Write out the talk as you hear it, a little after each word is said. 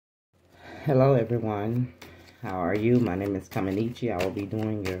Hello everyone, how are you? My name is Kaminichi. I will be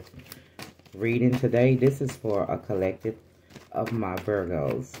doing your reading today. This is for a collective of my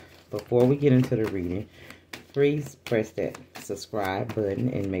Virgos. Before we get into the reading, please press that subscribe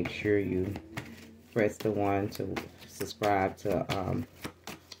button and make sure you press the one to subscribe to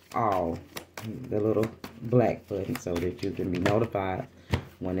all, the little black button, so that you can be notified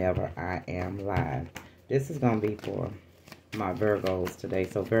whenever I am live. This is going to be for my Virgos today.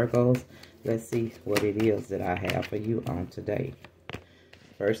 So Virgos, let's see what it is that I have for you on today.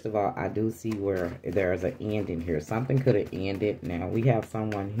 First of all, I do see where there's an ending here. Something could have ended. Now, we have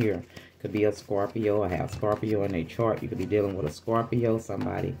someone here. Could be a Scorpio. I have Scorpio in their chart. You could be dealing with a Scorpio.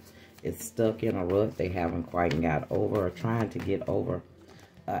 Somebody is stuck in a rut they haven't quite got over, or trying to get over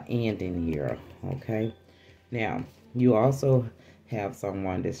an ending here. Okay. Now, you also have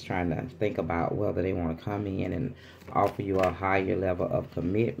someone that's trying to think about whether they want to come in and offer you a higher level of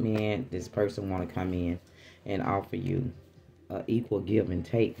commitment. This person want to come in and offer you equal give and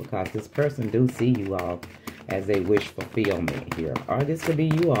take, because this person do see you all as a wish fulfillment here. Or this could be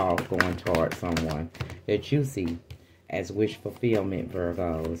you all going towards someone that you see as wish fulfillment,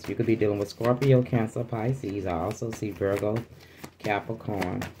 Virgos. You could be dealing with Scorpio, Cancer, Pisces. I also see Virgo,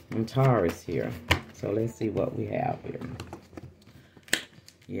 Capricorn, and Taurus here. So let's see what we have here.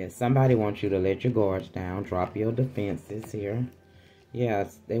 Yes, somebody wants you to let your guards down, drop your defenses here.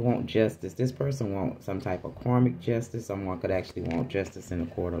 Yes, they want justice. This person wants some type of karmic justice. Someone could actually want justice in the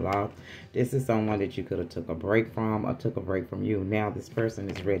court of law. This is someone that you could have took a break from, or took a break from you. Now this person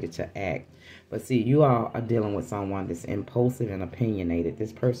is ready to act. But see, you all are dealing with someone that's impulsive and opinionated.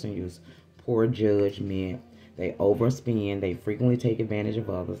 This person uses poor judgment. They overspend. They frequently take advantage of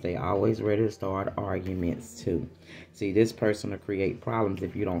others. They always ready to start arguments too. See, this person will create problems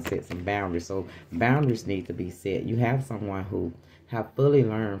if you don't set some boundaries. So boundaries need to be set. You have someone who have fully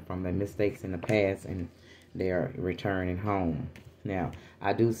learned from their mistakes in the past, and they're returning home. Now,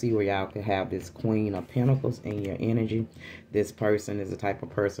 I do see where y'all could have this Queen of Pentacles in your energy. This person is the type of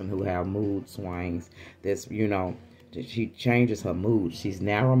person who have mood swings. This, you know, she changes her mood. She's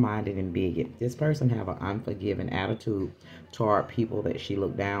narrow-minded and bigoted. This person have an unforgiving attitude toward people that she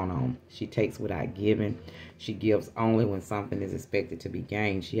look down on. She takes without giving. She gives only when something is expected to be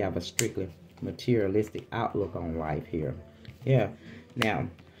gained. She have a strictly materialistic outlook on life here. Yeah. Now,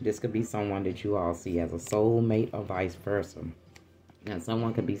 this could be someone that you all see as a soulmate or vice versa. Now,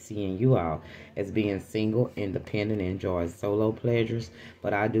 someone could be seeing you all as being single, independent, enjoys solo pleasures.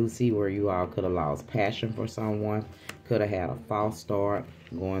 But I do see where you all could have lost passion for someone, could have had a false start,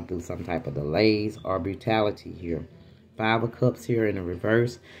 going through some type of delays or brutality here. Five of Cups here in the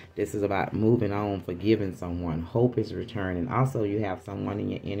reverse. This is about moving on, forgiving someone. Hope is returning. Also, you have someone in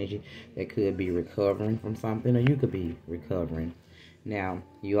your energy that could be recovering from something, or you could be recovering. Now,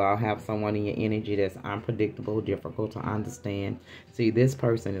 you all have someone in your energy that's unpredictable, difficult to understand. See, this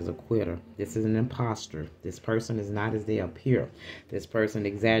person is a quitter. This is an imposter. This person is not as they appear. This person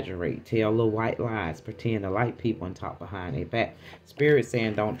exaggerate, tell little white lies, pretend to like people, and talk behind their back. Spirit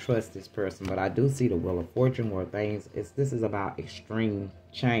saying don't trust this person, but I do see the Wheel of Fortune where this is about extreme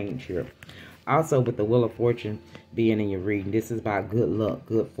change here. Also, with the Wheel of Fortune being in your reading, this is about good luck,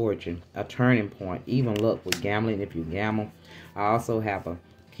 good fortune, a turning point, even luck with gambling if you gamble. I also have a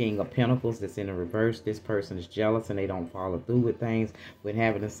King of Pentacles that's in the reverse. This person is jealous and they don't follow through with things. With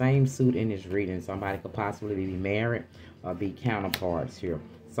having the same suit in this reading, somebody could possibly be married or be counterparts here.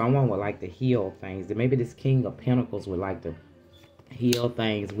 Someone would like to heal things. Maybe this King of Pentacles would like to heal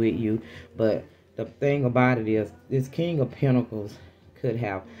things with you. But the thing about it is, this King of Pentacles could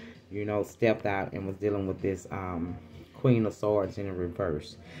have, you know, stepped out and was dealing with this Queen of Swords in the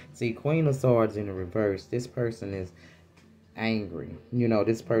reverse. See, Queen of Swords in the reverse, this person is angry. You know,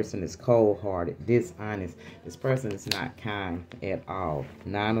 this person is cold-hearted, dishonest. This person is not kind at all.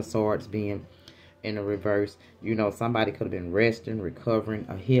 Nine of Swords being in the reverse. You know, somebody could have been resting, recovering,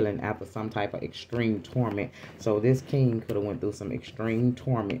 or healing after some type of extreme torment. So this king could have went through some extreme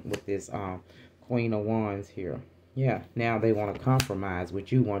torment with this Queen of Wands here. Yeah, now they want to compromise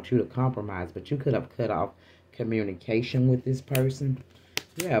with you, want you to compromise, but you could have cut off communication with this person.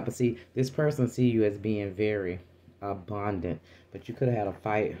 Yeah, but see, this person see you as being very abundant, but you could have had a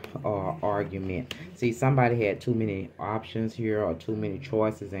fight or argument. See, somebody had too many options here, or too many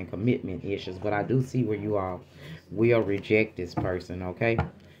choices and commitment issues, but I do see where you all will reject this person, okay?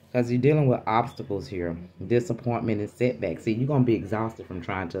 Because you're dealing with obstacles here, disappointment and setbacks. See, you're going to be exhausted from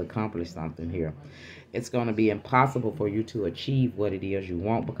trying to accomplish something here. It's going to be impossible for you to achieve what it is you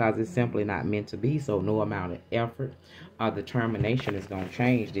want, because it's simply not meant to be. So no amount of effort or determination is going to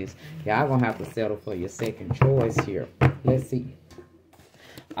change this. Y'all going to have to settle for your second choice here. Let's see.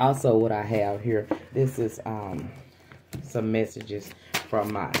 Also, what I have here, this is some messages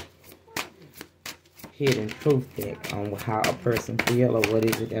from my hidden truth deck on how a person feel, or what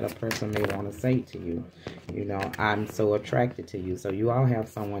is it that a person may want to say to you. You know, I'm so attracted to you. So you all have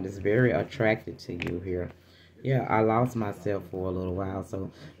someone that's very attracted to you here. Yeah, I lost myself for a little while.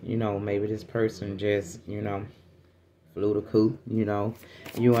 So, you know, maybe this person just, you know, flew the coop, you know.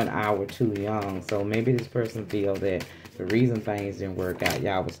 You and I were too young. So maybe this person feel that the reason things didn't work out,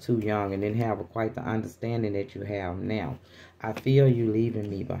 y'all was too young and didn't have quite the understanding that you have now. I feel you leaving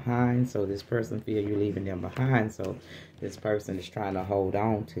me behind. So this person feel you leaving them behind. So this person is trying to hold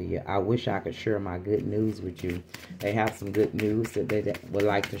on to you. I wish I could share my good news with you. They have some good news that they would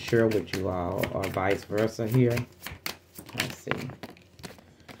like to share with you all, or vice versa here. Let's see.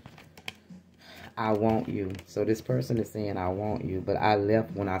 I want you. So this person is saying, I want you, but I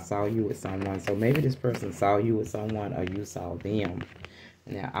left when I saw you with someone. So maybe this person saw you with someone, or you saw them.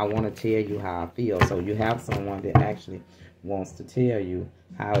 Now, I want to tell you how I feel. So you have someone that actually wants to tell you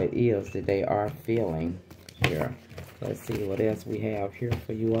how it is that they are feeling here. Let's see what else we have here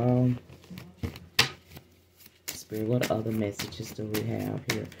for you all. Spirit, what other messages do we have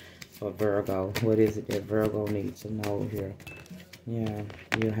here for Virgo? What is it that Virgo needs to know here? Yeah,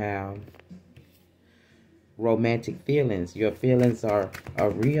 you have romantic feelings. Your feelings are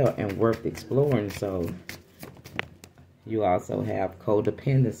real and worth exploring. So you also have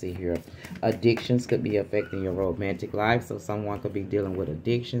codependency here. Addictions could be affecting your romantic life. So someone could be dealing with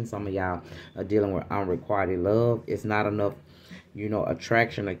addiction. Some of y'all are dealing with unrequited love. It's not enough, you know,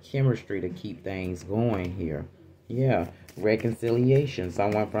 attraction or chemistry to keep things going here. Yeah, reconciliation.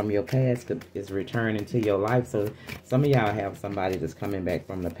 Someone from your past is returning to your life. So some of y'all have somebody that's coming back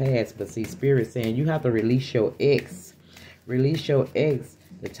from the past. But see, Spirit saying you have to release your ex. Release your ex.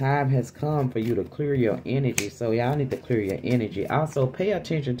 The time has come for you to clear your energy. So y'all need to clear your energy. Also, pay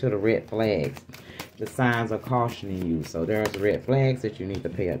attention to the red flags. The signs are cautioning you. So there's red flags that you need to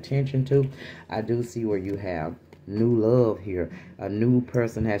pay attention to. I do see where you have new love here. A new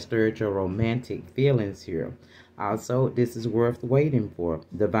person has stirred your romantic feelings here. Also, this is worth waiting for.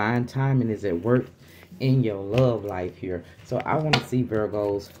 Divine timing is at work in your love life here. So I want to see,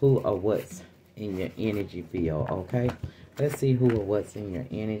 Virgos, who or what's in your energy field, okay? Let's see who or what's in your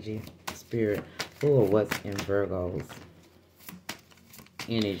energy. Spirit, who or what's in Virgo's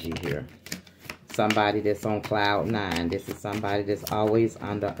energy here. Somebody that's on cloud 9. This is somebody that's always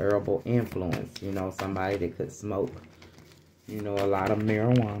under herbal influence. You know, somebody that could smoke, you know, a lot of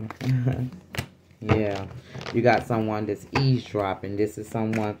marijuana. Yeah. You got someone that's eavesdropping. This is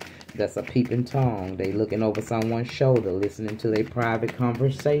someone that's a peeping Tom. They looking over someone's shoulder, listening to their private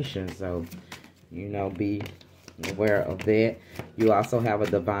conversation. So, you know, be aware of that. You also have a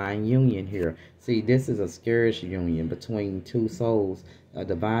divine union here. See, this is a scarce union between two souls. A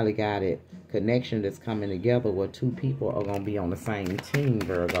divinely guided connection that's coming together where two people are going to be on the same team,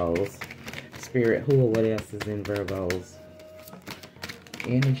 Virgos. Spirit, who or what else is in Virgos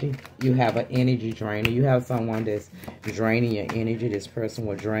energy? You have an energy drainer. You have someone that's draining your energy. This person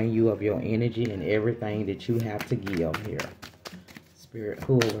will drain you of your energy and everything that you have to give here. Spirit,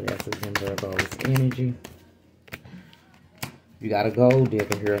 who or what else is in Virgo's energy? You got a gold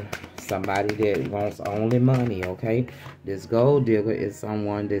digger here. Somebody that wants only money, okay? This gold digger is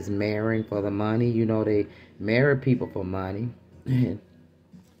someone that's marrying for the money. You know, they marry people for money.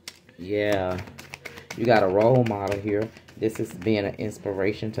 Yeah. You got a role model here. This is being an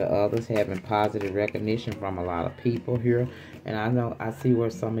inspiration to others, having positive recognition from a lot of people here. And I see where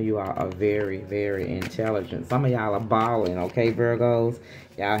some of you are very, very intelligent. Some of y'all are balling, okay, Virgos?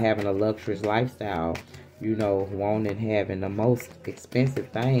 Y'all having a luxurious lifestyle. You know, wanting, having the most expensive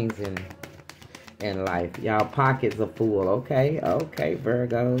things in life. Y'all pockets are full, okay? Okay,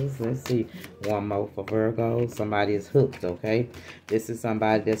 Virgos. Let's see. One more for Virgos. Somebody is hooked, okay? This is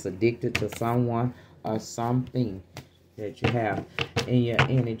somebody that's addicted to someone or something that you have in your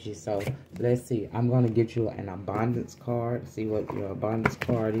energy. So let's see. I'm going to get you an abundance card. See what your abundance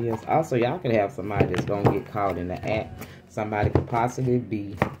card is. Also, y'all could have somebody that's going to get caught in the act. Somebody could possibly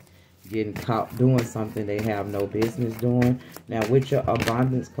be getting caught doing something they have no business doing. Now, with your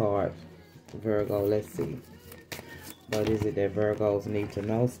abundance card, Virgo, let's see. What is it that Virgos need to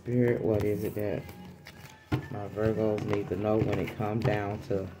know, Spirit? What is it that my Virgos need to know when it comes down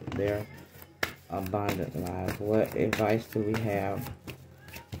to their abundant lives? What advice do we have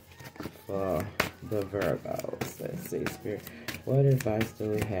for the Virgos? Let's see, Spirit. What advice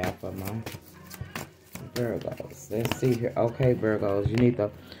do we have for my Virgos? Let's see here. Okay, Virgos, you need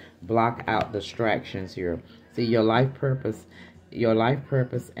to block out distractions here. See, your life purpose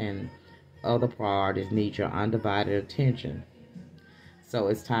and other priorities need your undivided attention. So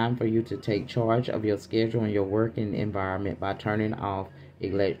it's time for you to take charge of your schedule and your working environment by turning off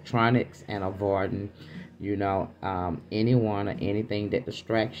electronics and avoiding, anyone or anything that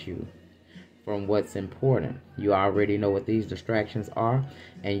distracts you from what's important. You already know what these distractions are,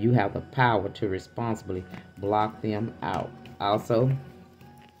 and you have the power to responsibly block them out. Also,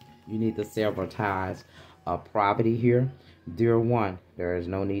 you need to sabotage poverty here. Dear one, there is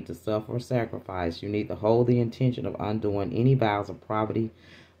no need to suffer or sacrifice. You need to hold the intention of undoing any vows of poverty,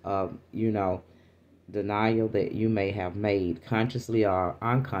 denial that you may have made consciously or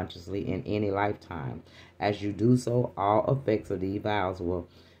unconsciously in any lifetime. As you do so, all effects of these vows will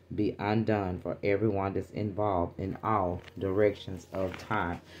be undone for everyone that's involved in all directions of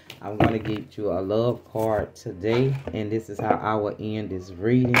time. I'm going to get you a love card today, and this is how I will end this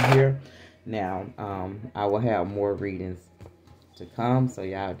reading here. Now, I will have more readings to come, so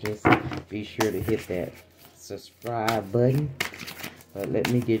y'all just be sure to hit that subscribe button. But let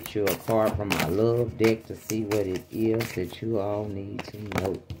me get you a card from my love deck to see what it is that you all need to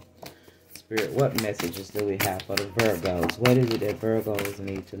know. Spirit, what messages do we have for the Virgos? What is it that Virgos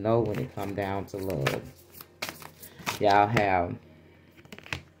need to know when it comes down to love? Y'all have...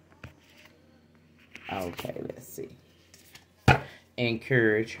 Okay, let's see.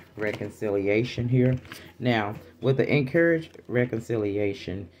 Encourage reconciliation here. Now, with the encourage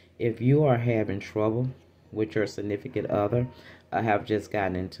reconciliation, if you are having trouble with your significant other, have just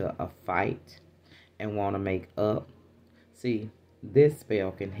gotten into a fight and want to make up, see, this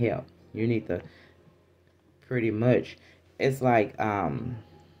spell can help. You need to pretty much, it's like